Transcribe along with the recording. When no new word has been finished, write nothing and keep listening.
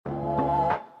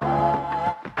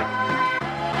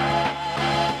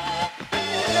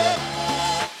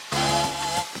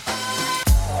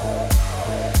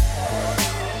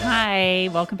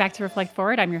Welcome back to Reflect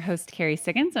Forward. I'm your host, Carrie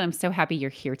Siggins, and I'm so happy you're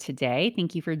here today.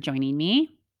 Thank you for joining me.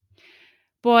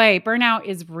 Boy, burnout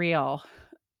is real.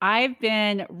 I've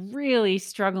been really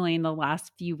struggling the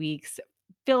last few weeks,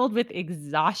 filled with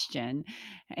exhaustion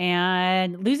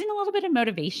and losing a little bit of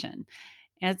motivation.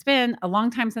 And it's been a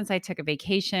long time since I took a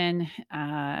vacation,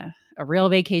 a real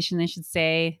vacation, I should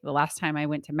say. The last time I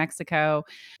went to Mexico,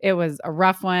 it was a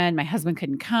rough one. My husband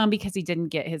couldn't come because he didn't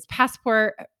get his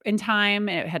passport in time.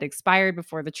 It had expired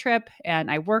before the trip.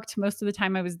 And I worked most of the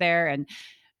time I was there. And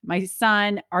my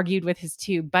son argued with his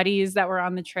two buddies that were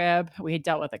on the trip. We had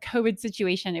dealt with a COVID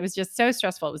situation. It was just so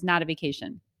stressful. It was not a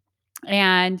vacation.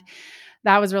 And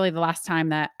that was really the last time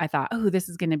that I thought, oh, this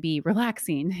is going to be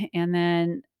relaxing. And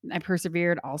then I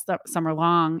persevered all summer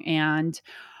long and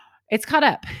it's caught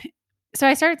up. So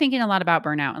I started thinking a lot about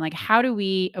burnout and like, how do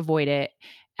we avoid it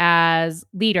as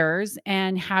leaders?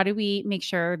 And how do we make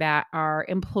sure that our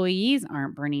employees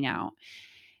aren't burning out?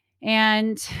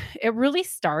 And it really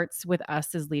starts with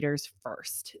us as leaders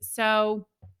first. So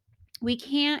we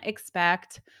can't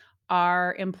expect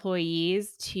our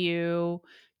employees to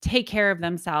take care of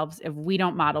themselves if we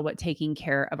don't model what taking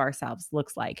care of ourselves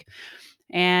looks like.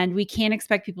 And we can't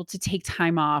expect people to take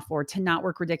time off or to not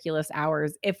work ridiculous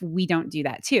hours if we don't do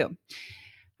that too.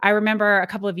 I remember a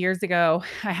couple of years ago,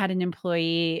 I had an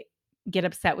employee get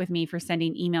upset with me for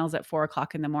sending emails at 4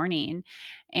 o'clock in the morning.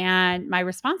 And my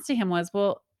response to him was,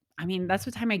 well, I mean, that's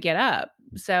what time I get up.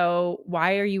 So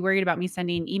why are you worried about me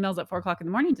sending emails at 4 o'clock in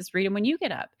the morning? Just read them when you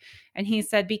get up. And he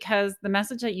said, because the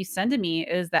message that you send to me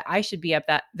is that I should be up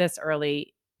that this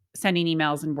early sending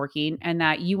emails and working and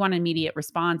that you want an immediate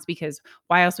response because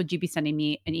why else would you be sending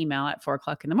me an email at 4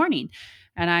 o'clock in the morning?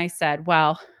 And I said,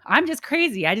 well, I'm just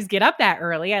crazy. I just get up that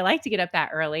early. I like to get up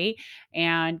that early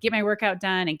and get my workout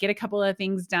done and get a couple of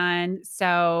things done.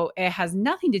 So it has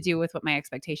nothing to do with what my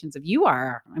expectations of you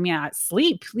are. I mean,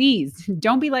 sleep, please.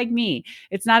 Don't be like me.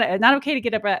 It's not okay to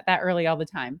get up that early all the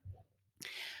time.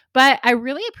 But I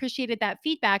really appreciated that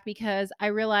feedback because I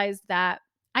realized that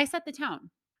I set the tone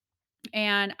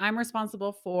and I'm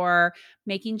responsible for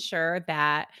making sure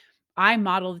that I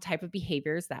model the type of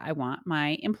behaviors that I want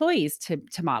my employees to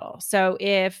model. So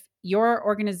if your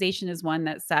organization is one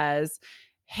that says,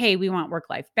 hey, we want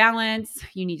work-life balance,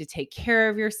 you need to take care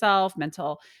of yourself,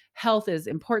 mental health is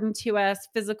important to us,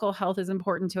 physical health is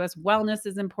important to us, wellness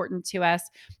is important to us,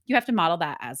 you have to model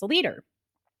that as a leader.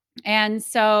 And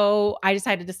so I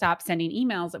decided to stop sending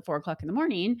emails at 4 o'clock in the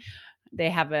morning. They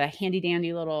have a handy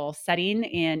dandy little setting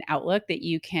in Outlook that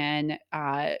you can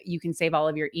save all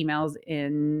of your emails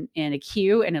in a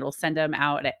queue, and it'll send them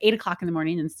out at 8 o'clock in the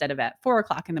morning instead of at 4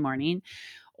 o'clock in the morning.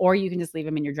 Or you can just leave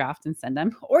them in your draft and send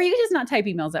them, or you can just not type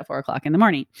emails at 4 o'clock in the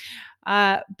morning.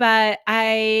 But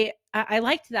I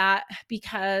liked that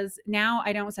because now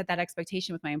I don't set that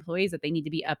expectation with my employees that they need to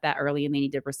be up that early and they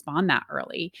need to respond that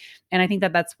early. And I think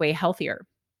that that's way healthier.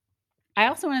 I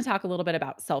also want to talk a little bit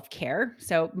about self-care.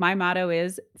 So my motto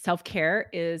is self-care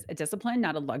is a discipline,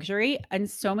 not a luxury. And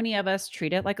so many of us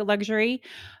treat it like a luxury.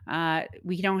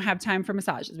 We don't have time for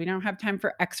massages. We don't have time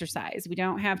for exercise. We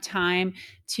don't have time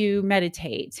to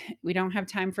meditate. We don't have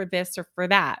time for this or for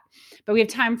that. But we have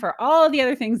time for all of the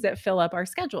other things that fill up our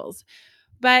schedules.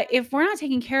 But if we're not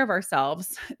taking care of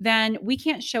ourselves, then we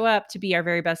can't show up to be our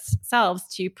very best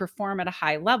selves to perform at a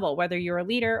high level, whether you're a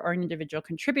leader or an individual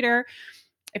contributor.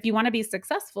 If you want to be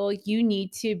successful, you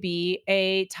need to be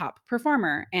a top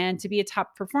performer. And to be a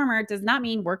top performer does not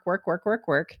mean work, work, work, work,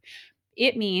 work.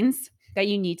 It means that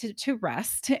you need to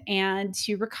rest and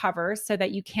to recover so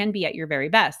that you can be at your very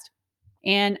best.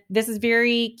 And this is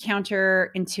very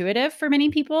counterintuitive for many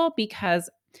people because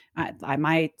I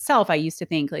myself, I used to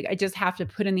think like I just have to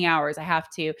put in the hours. I have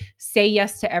to say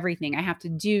yes to everything. I have to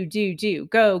do,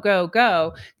 go, go,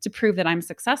 go to prove that I'm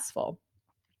successful.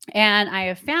 And I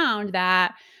have found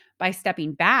that by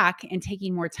stepping back and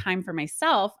taking more time for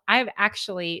myself, I'm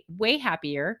actually way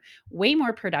happier, way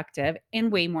more productive,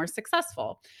 and way more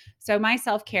successful. So, my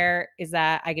self care is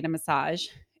that I get a massage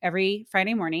every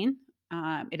Friday morning.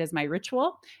 It is my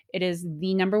ritual. It is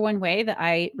the number one way that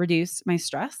I reduce my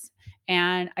stress,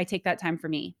 and I take that time for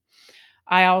me.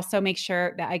 I also make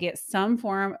sure that I get some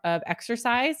form of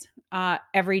exercise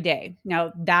every day.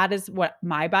 Now, that is what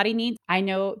my body needs. I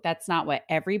know that's not what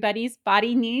everybody's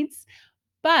body needs,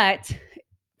 but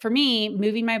for me,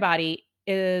 moving my body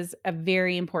is a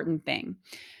very important thing.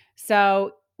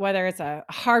 So, whether it's a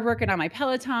hard workout on my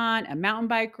Peloton, a mountain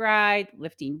bike ride,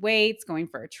 lifting weights, going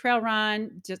for a trail run,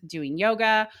 just doing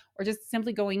yoga, or just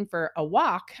simply going for a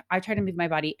walk, I try to move my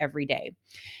body every day.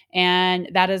 And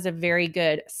that is a very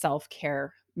good self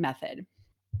care method.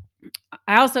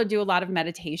 I also do a lot of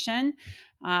meditation.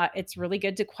 It's really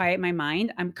good to quiet my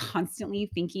mind. I'm constantly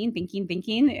thinking,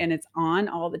 and it's on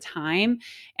all the time.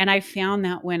 And I found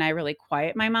that when I really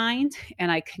quiet my mind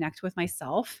and I connect with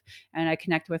myself and I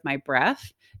connect with my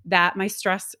breath, that my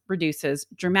stress reduces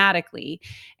dramatically.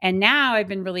 And now I've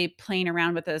been really playing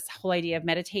around with this whole idea of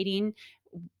meditating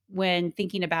when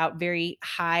thinking about very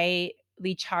highly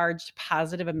charged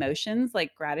positive emotions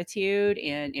like gratitude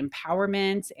and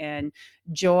empowerment and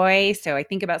joy. So I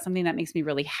think about something that makes me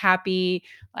really happy,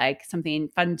 like something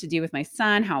fun to do with my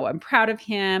son, how I'm proud of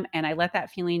him. And I let that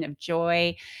feeling of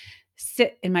joy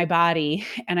sit in my body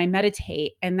and I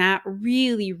meditate. And that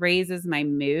really raises my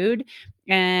mood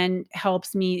and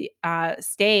helps me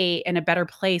stay in a better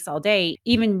place all day,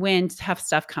 even when tough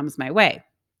stuff comes my way.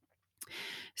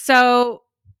 So,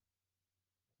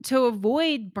 to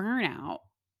avoid burnout,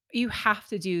 you have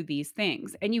to do these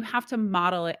things and you have to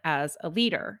model it as a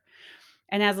leader.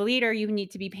 And as a leader, you need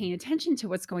to be paying attention to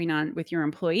what's going on with your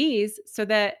employees so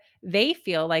that they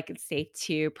feel like it's safe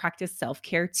to practice self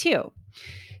care too.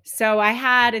 So I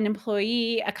had an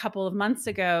employee a couple of months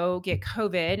ago get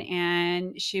COVID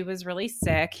and she was really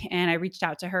sick. And I reached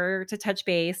out to her to touch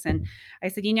base. And I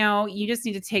said, you just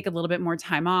need to take a little bit more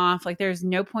time off. Like there's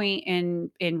no point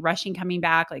in rushing coming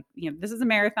back. Like, this is a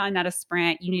marathon, not a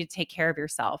sprint. You need to take care of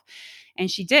yourself. And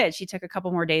she did. She took a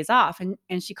couple more days off.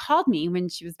 And she called me when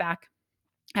she was back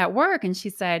at work and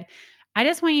she said, I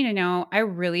just want you to know I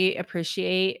really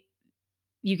appreciate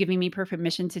you giving me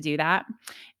permission to do that.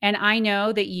 And I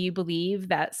know that you believe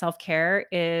that self care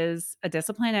is a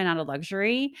discipline and not a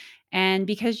luxury. And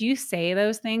because you say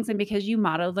those things and because you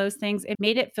model those things, it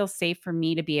made it feel safe for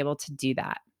me to be able to do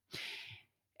that.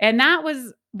 And that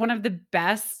was one of the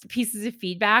best pieces of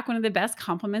feedback, one of the best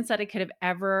compliments that I could have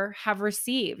ever have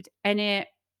received. And it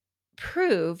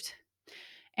proved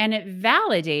and it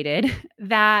validated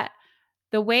that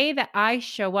the way that I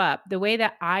show up, the way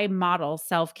that I model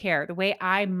self care, the way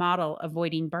I model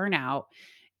avoiding burnout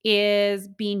is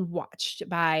being watched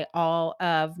by all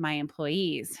of my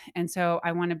employees. And so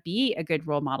I want to be a good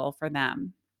role model for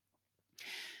them.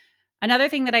 Another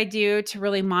thing that I do to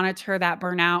really monitor that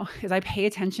burnout is I pay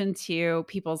attention to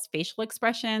people's facial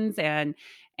expressions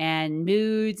and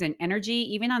moods and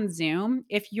energy even on Zoom.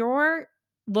 If you're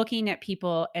looking at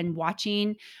people and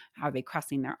watching, are they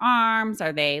crossing their arms?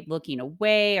 Are they looking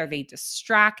away? Are they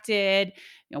distracted?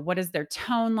 What is their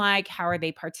tone like? How are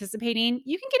they participating?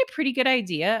 You can get a pretty good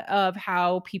idea of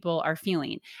how people are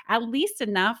feeling, at least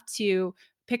enough to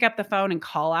pick up the phone and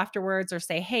call afterwards or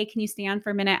say, "Hey, can you stay on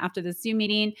for a minute after the Zoom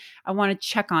meeting? I want to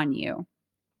check on you."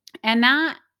 And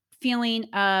that feeling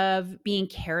of being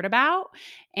cared about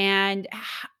and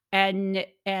and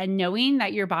knowing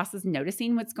that your boss is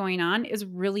noticing what's going on is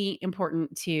really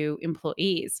important to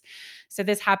employees. So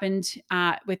this happened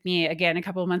with me again a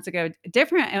couple of months ago.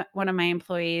 Different one of my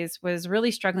employees was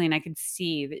really struggling. I could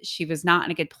see that she was not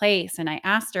in a good place, and I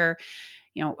asked her,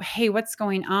 hey, what's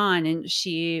going on? And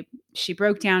she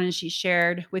broke down and she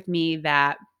shared with me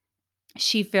that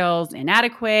she feels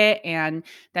inadequate and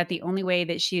that the only way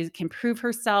that she can prove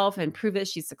herself and prove that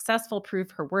she's successful, prove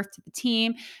her worth to the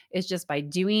team is just by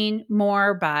doing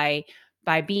more, by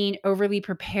being overly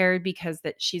prepared because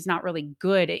that she's not really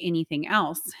good at anything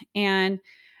else. And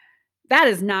that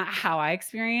is not how I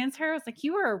experience her. I was like,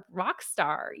 you are a rock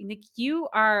star. Like, you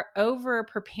are over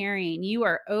preparing. You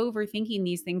are overthinking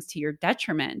these things to your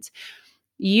detriment.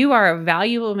 You are a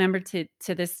valuable member to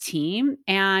this team,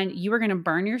 and you are going to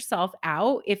burn yourself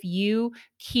out if you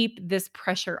keep this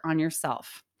pressure on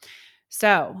yourself.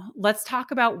 So let's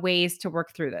talk about ways to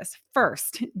work through this.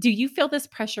 First, do you feel this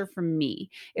pressure from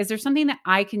me? Is there something that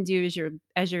I can do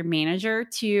as your manager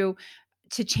to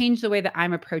change the way that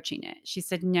I'm approaching it? She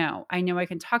said, no, I know I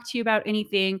can talk to you about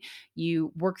anything.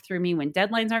 You work through me when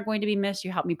deadlines aren't going to be missed.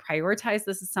 You help me prioritize.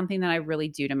 This is something that I really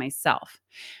do to myself.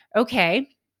 Okay.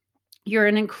 You're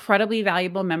an incredibly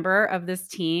valuable member of this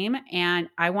team, and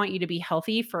I want you to be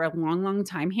healthy for a long, long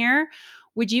time here.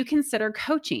 Would you consider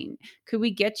coaching? Could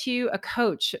we get you a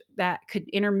coach that could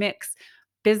intermix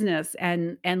business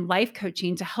and life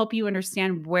coaching to help you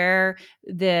understand where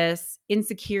this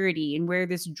insecurity and where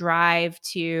this drive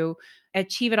to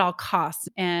achieve at all costs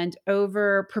and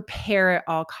over prepare at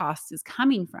all costs is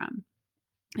coming from?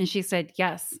 And she said,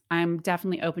 yes, I'm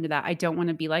definitely open to that. I don't want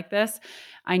to be like this.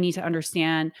 I need to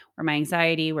understand where my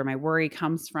anxiety, where my worry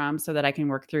comes from so that I can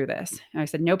work through this. And I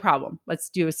said, no problem. Let's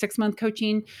do a 6-month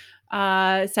coaching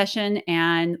session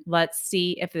and let's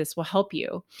see if this will help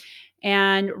you.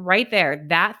 And right there,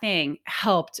 that thing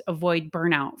helped avoid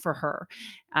burnout for her.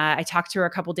 I talked to her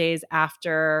a couple days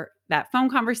after that phone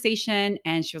conversation,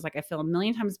 and she was like, I feel a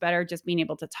million times better. Just being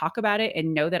able to talk about it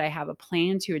and know that I have a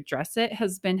plan to address it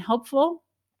has been helpful.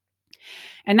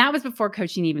 And that was before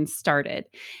coaching even started.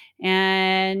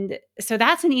 And so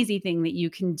that's an easy thing that you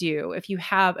can do if you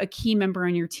have a key member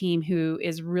on your team who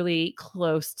is really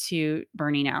close to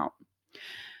burning out.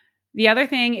 The other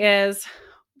thing is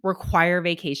require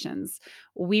vacations.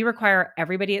 We require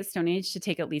everybody at Stone Age to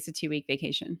take at least a 2-week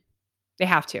vacation. They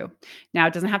have to. Now,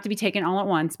 it doesn't have to be taken all at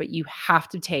once, but you have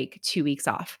to take 2 weeks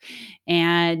off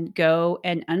and go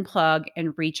and unplug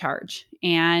and recharge.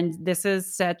 And this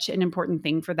is such an important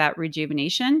thing for that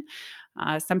rejuvenation.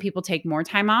 Some people take more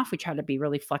time off. We try to be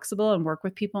really flexible and work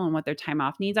with people and what their time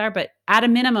off needs are. But at a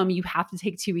minimum, you have to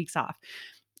take 2 weeks off.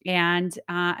 And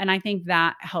I think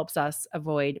that helps us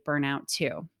avoid burnout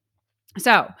too.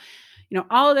 So,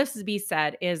 all of this to be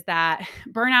said is that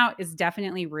burnout is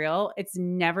definitely real. It's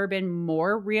never been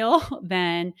more real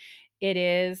than it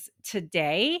is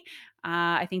today.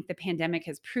 I think the pandemic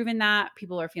has proven that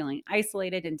people are feeling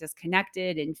isolated and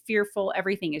disconnected and fearful.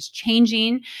 Everything is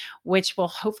changing, which will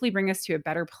hopefully bring us to a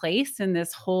better place in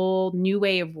this whole new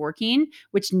way of working,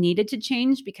 which needed to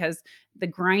change because the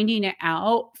grinding it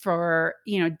out for,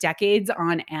 decades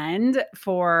on end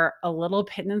for a little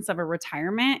pittance of a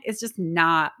retirement is just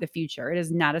not the future. It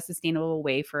is not a sustainable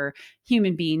way for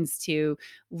human beings to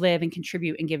live and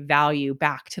contribute and give value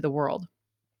back to the world.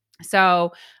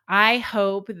 So I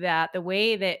hope that the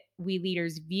way that we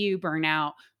leaders view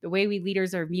burnout, the way we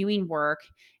leaders are viewing work,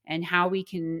 and how we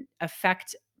can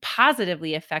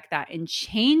positively affect that and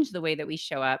change the way that we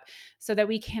show up so that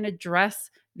we can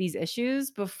address these issues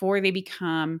before they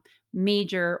become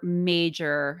major,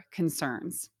 major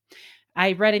concerns.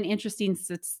 I read an interesting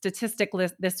statistic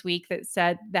list this week that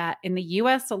said that in the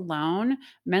US alone,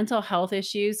 mental health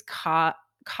issues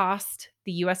cost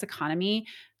the US economy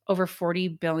over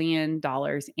 $40 billion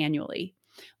annually.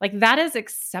 Like, that is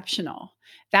exceptional.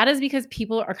 That is because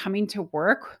people are coming to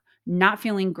work not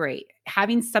feeling great,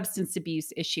 having substance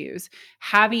abuse issues,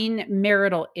 having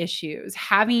marital issues,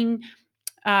 having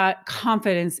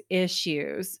confidence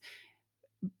issues,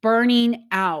 burning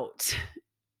out.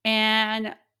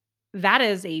 And that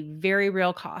is a very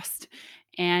real cost.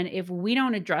 And if we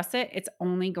don't address it, it's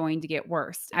only going to get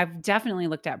worse. I've definitely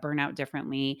looked at burnout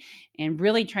differently and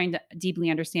really trying to deeply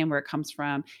understand where it comes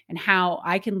from and how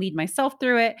I can lead myself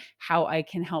through it, how I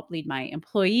can help lead my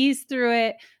employees through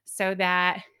it so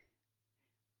that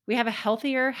we have a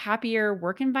healthier, happier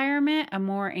work environment, a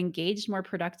more engaged, more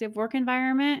productive work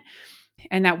environment,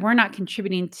 and that we're not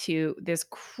contributing to this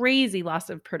crazy loss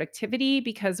of productivity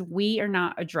because we are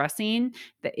not addressing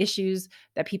the issues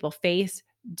that people face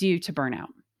due to burnout,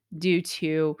 due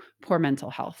to poor mental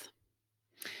health.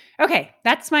 Okay,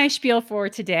 that's my spiel for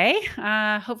today.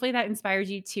 Hopefully, that inspires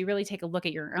you to really take a look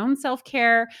at your own self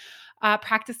care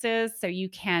practices so you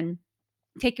can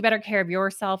take better care of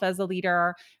yourself as a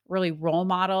leader, really role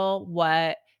model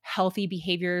what healthy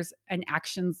behaviors and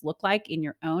actions look like in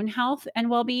your own health and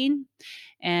well being,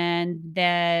 and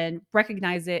then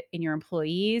recognize it in your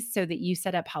employees so that you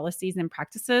set up policies and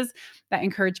practices that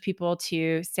encourage people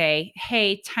to say,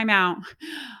 hey, time out.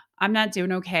 I'm not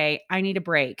doing okay. I need a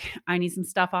break. I need some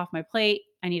stuff off my plate.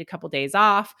 I need a couple days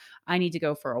off. I need to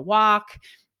go for a walk.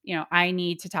 I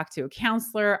need to talk to a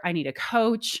counselor. I need a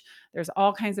coach. There's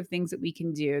all kinds of things that we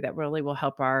can do that really will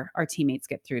help our teammates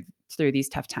get through these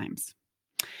tough times.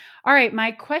 All right,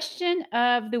 my question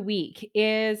of the week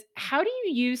is, how do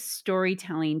you use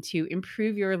storytelling to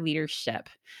improve your leadership?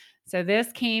 So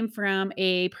this came from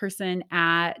a person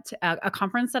at a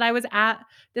conference that I was at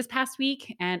this past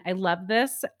week, and I love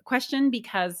this question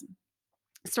because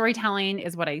storytelling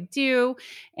is what I do,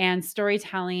 and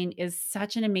storytelling is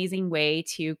such an amazing way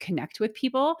to connect with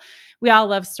people. We all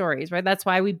love stories, right? That's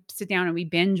why we sit down and we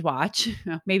binge watch.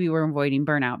 Maybe we're avoiding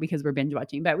burnout because we're binge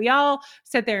watching, but we all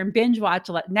sit there and binge watch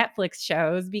Netflix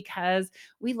shows because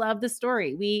we love the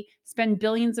story. We spend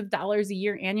billions of dollars a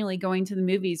year annually going to the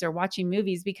movies or watching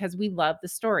movies because we love the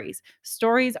stories.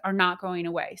 Stories are not going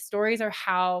away. Stories are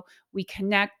how we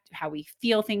connect, how we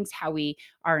feel things, how we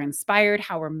are inspired,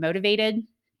 how we're motivated.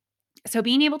 So,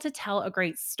 being able to tell a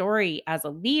great story as a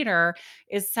leader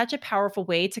is such a powerful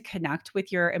way to connect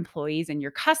with your employees and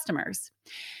your customers.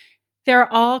 There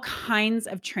are all kinds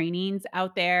of trainings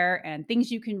out there and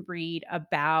things you can read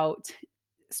about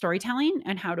storytelling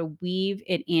and how to weave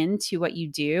it into what you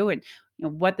do, and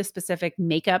what the specific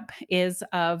makeup is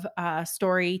of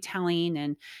storytelling,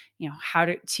 and how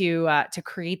to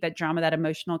create that drama, that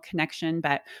emotional connection.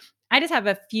 But I just have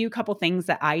a couple things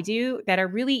that I do that are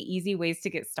really easy ways to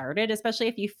get started, especially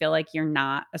if you feel like you're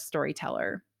not a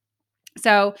storyteller.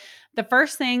 So, the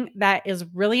first thing that is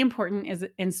really important is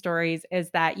in stories is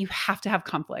that you have to have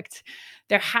conflict.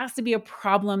 There has to be a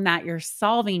problem that you're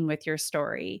solving with your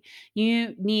story.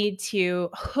 You need to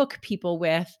hook people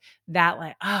with that,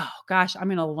 like, oh gosh, I'm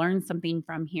going to learn something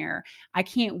from here. I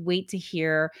can't wait to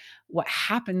hear what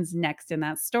happens next in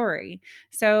that story.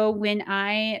 So, when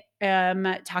I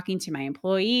am talking to my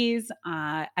employees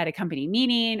at a company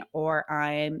meeting or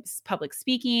I'm public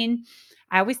speaking,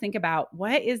 I always think about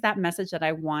what is that message that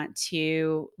I want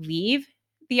to leave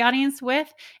the audience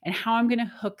with and how I'm going to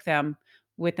hook them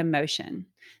with emotion.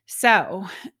 So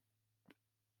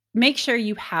make sure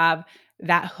you have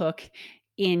that hook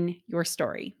in your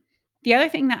story. The other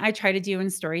thing that I try to do in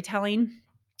storytelling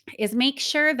is make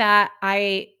sure that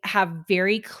I have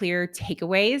very clear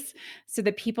takeaways so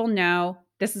that people know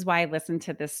this is why I listened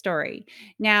to this story.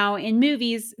 Now, in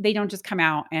movies, they don't just come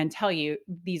out and tell you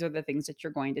these are the things that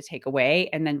you're going to take away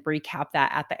and then recap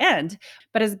that at the end.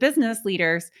 But as business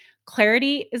leaders,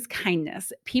 clarity is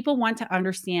kindness. People want to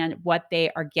understand what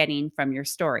they are getting from your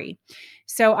story.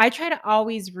 So I try to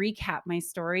always recap my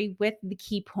story with the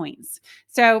key points.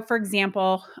 So, for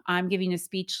example, I'm giving a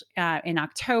speech in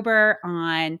October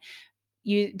on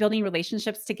you building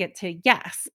relationships to get to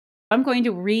yes. I'm going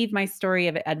to read my story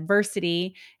of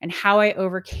adversity and how I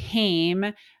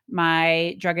overcame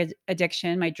my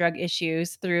addiction, my drug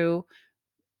issues through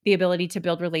the ability to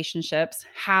build relationships,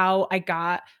 how I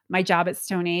got my job at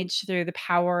Stone Age through the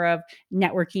power of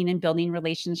networking and building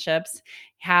relationships,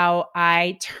 how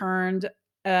I turned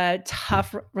a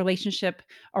tough relationship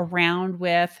around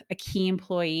with a key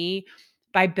employee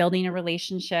by building a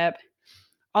relationship,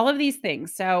 all of these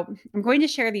things. So I'm going to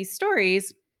share these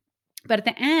stories, but at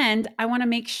the end, I want to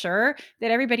make sure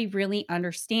that everybody really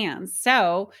understands.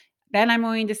 So then I'm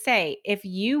going to say, if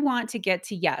you want to get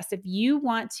to yes, if you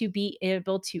want to be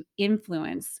able to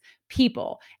influence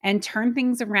people and turn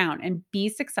things around and be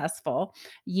successful,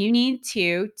 you need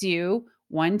to do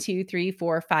 1, 2, 3,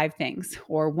 4, 5 things,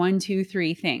 or 1, 2,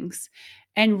 3 things,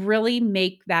 and really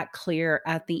make that clear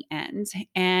at the end.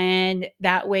 And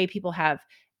that way, people have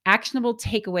actionable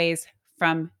takeaways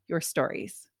from your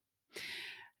stories.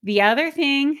 The other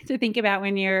thing to think about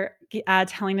when you're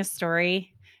telling a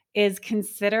story is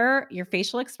consider your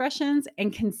facial expressions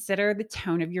and consider the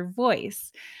tone of your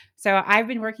voice. So I've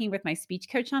been working with my speech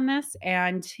coach on this,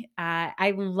 and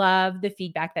I love the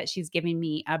feedback that she's giving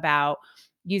me about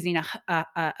using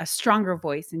a stronger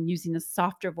voice and using a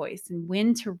softer voice and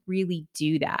when to really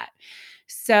do that.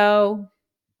 So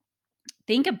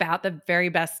think about the very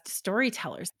best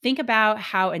storytellers. Think about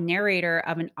how a narrator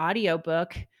of an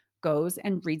audiobook goes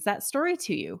and reads that story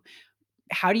to you.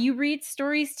 How do you read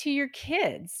stories to your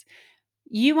kids?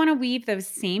 You want to weave those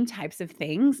same types of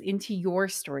things into your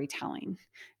storytelling.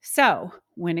 So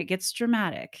when it gets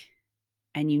dramatic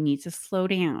and you need to slow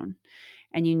down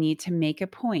and you need to make a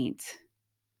point,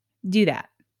 do that.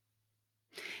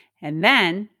 And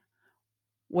then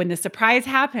when the surprise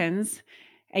happens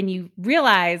and you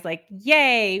realize, like,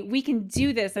 yay, we can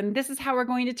do this and this is how we're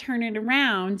going to turn it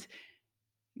around,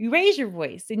 you raise your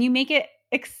voice and you make it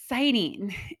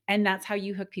exciting. And that's how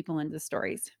you hook people into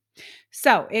stories.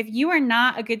 So, if you are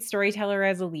not a good storyteller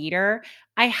as a leader,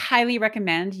 I highly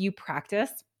recommend you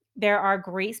practice. There are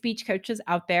great speech coaches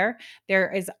out there.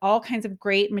 There is all kinds of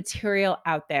great material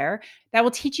out there that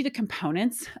will teach you the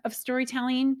components of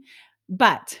storytelling.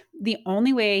 But the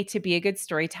only way to be a good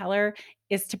storyteller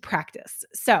is to practice.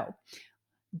 So,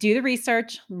 do the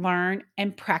research, learn,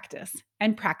 and practice,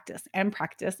 and practice, and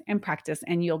practice, and practice,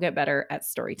 and you'll get better at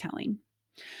storytelling.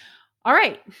 All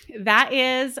right, that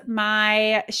is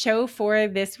my show for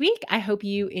this week. I hope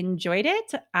you enjoyed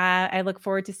it. I look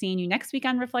forward to seeing you next week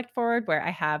on Reflect Forward, where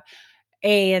I have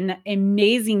an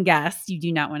amazing guest. You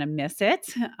do not want to miss it.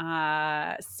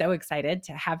 So excited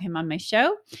to have him on my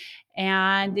show.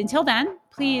 And until then,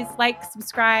 please like,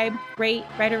 subscribe, rate,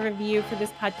 write a review for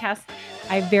this podcast.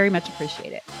 I very much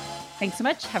appreciate it. Thanks so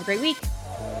much. Have a great week.